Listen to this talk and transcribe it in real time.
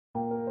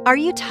Are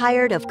you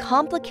tired of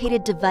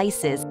complicated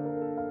devices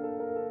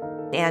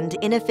and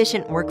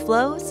inefficient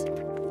workflows?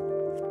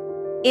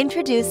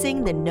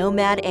 Introducing the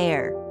Nomad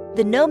Air.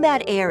 The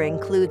Nomad Air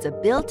includes a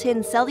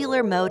built-in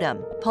cellular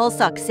modem, pulse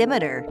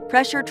oximeter,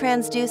 pressure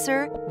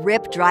transducer,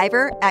 RIP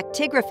driver,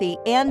 actigraphy,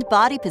 and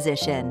body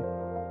position.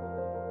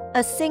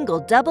 A single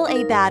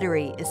AA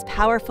battery is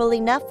powerful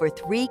enough for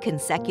 3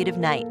 consecutive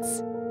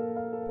nights.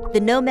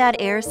 The Nomad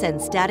Air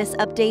sends status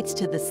updates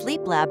to the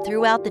sleep lab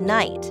throughout the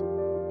night.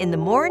 In the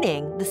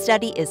morning, the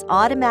study is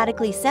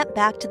automatically sent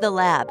back to the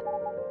lab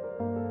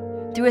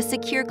through a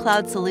secure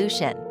cloud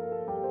solution.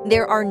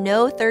 There are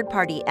no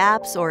third-party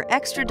apps or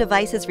extra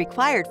devices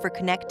required for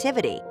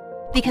connectivity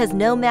because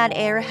Nomad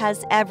Air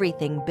has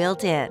everything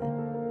built in.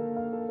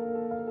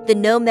 The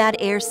Nomad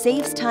Air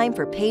saves time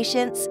for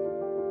patients,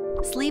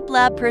 sleep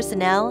lab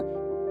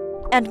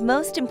personnel, and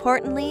most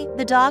importantly,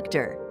 the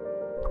doctor.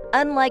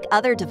 Unlike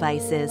other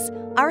devices,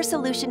 our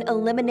solution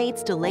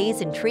eliminates delays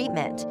in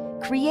treatment,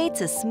 creates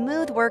a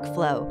smooth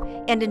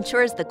workflow, and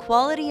ensures the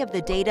quality of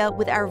the data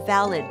with our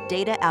valid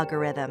data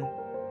algorithm.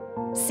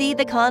 See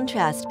the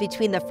contrast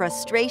between the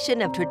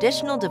frustration of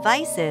traditional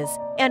devices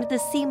and the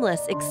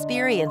seamless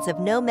experience of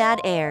Nomad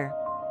Air.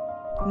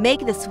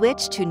 Make the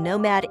switch to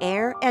Nomad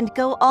Air and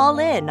go all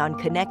in on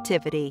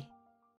connectivity.